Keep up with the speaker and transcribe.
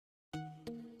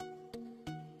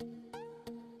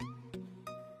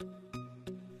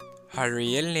Her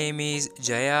real name is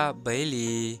Jayah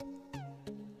Bailey.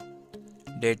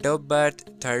 Date of birth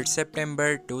 3rd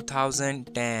September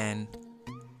 2010.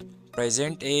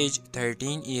 Present age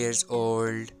 13 years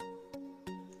old.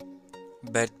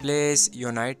 Birthplace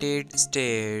United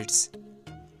States.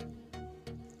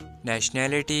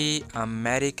 Nationality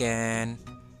American.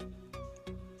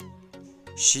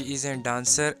 She is a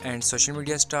dancer and social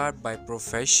media star by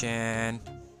profession.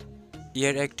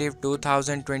 Year active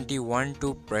 2021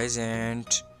 to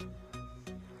present.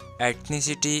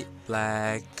 Ethnicity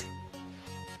Black.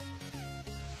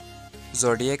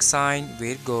 Zodiac sign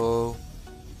Virgo.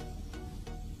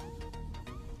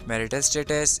 Marital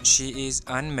status she is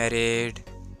unmarried.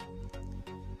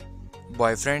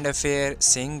 Boyfriend affair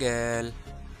single.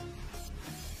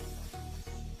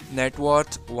 Net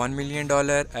worth $1 million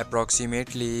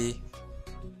approximately.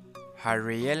 Her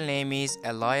real name is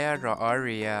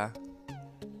Alaiya.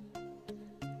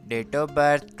 Date of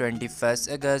birth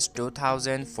 21st August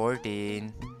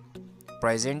 2014.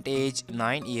 Present age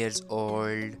 9 years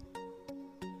old.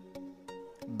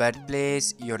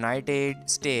 Birthplace United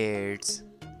States.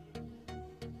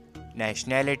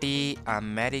 Nationality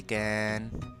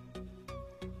American.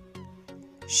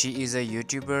 She is a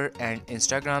YouTuber and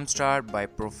Instagram star by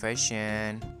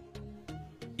profession.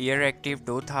 Year active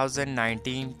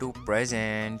 2019 to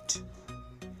present.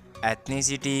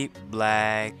 Ethnicity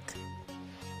Black.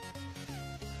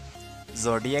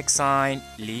 Zodiac sign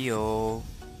Leo.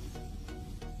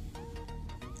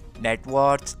 Net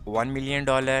worth $1 million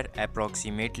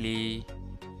approximately.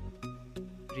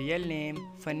 Real name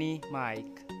Funny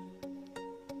Mike.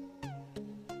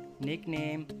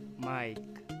 Nickname Mike.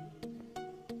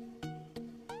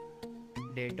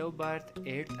 Date of birth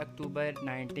 8th October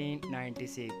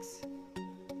 1996.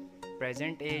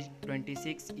 Present age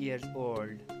 26 years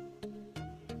old.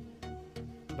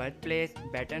 Birthplace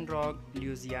Baton Rouge,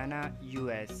 Louisiana,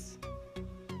 US.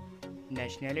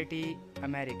 Nationality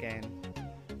American.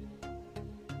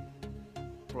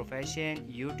 Profession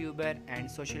YouTuber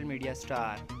and social media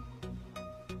star.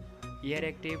 Year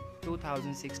active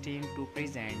 2016 to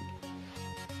present.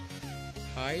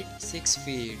 Height 6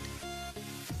 feet.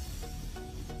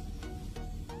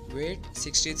 Weight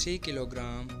 63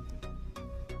 kg.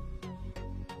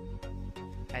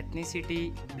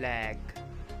 Ethnicity Black.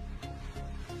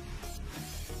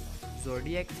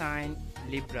 Zodiac sign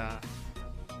Libra.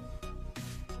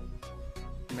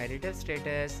 Marital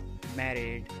status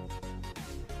married.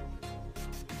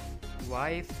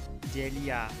 Wife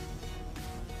Jayah.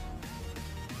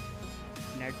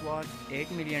 Net worth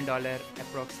 $8 million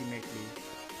approximately.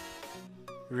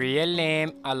 Real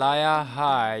name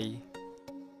Alaiya.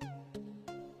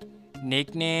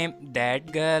 Nickname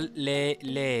That Girl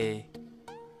Lay.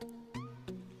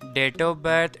 Date of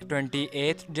birth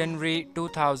 28th January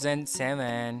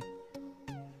 2007.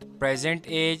 Present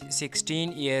age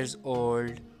 16 years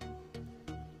old.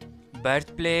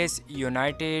 Birthplace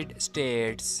United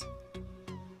States.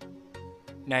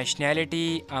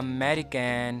 Nationality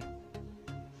American.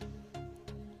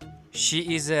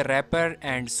 She is a rapper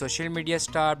and social media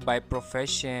star by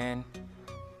profession.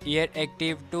 Year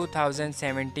active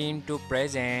 2017 to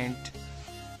present.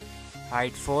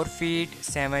 Height 4 feet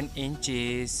 7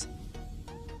 inches.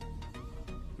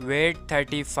 Weight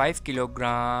 35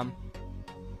 kg.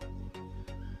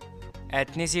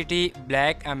 Ethnicity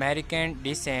Black American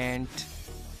descent.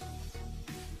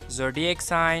 Zodiac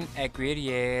sign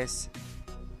Aquarius.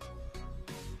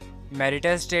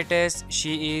 Marital status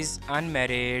she is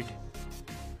unmarried.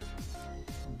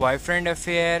 Boyfriend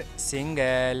affair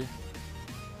single.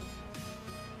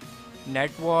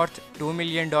 Net worth $2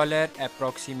 million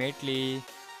approximately.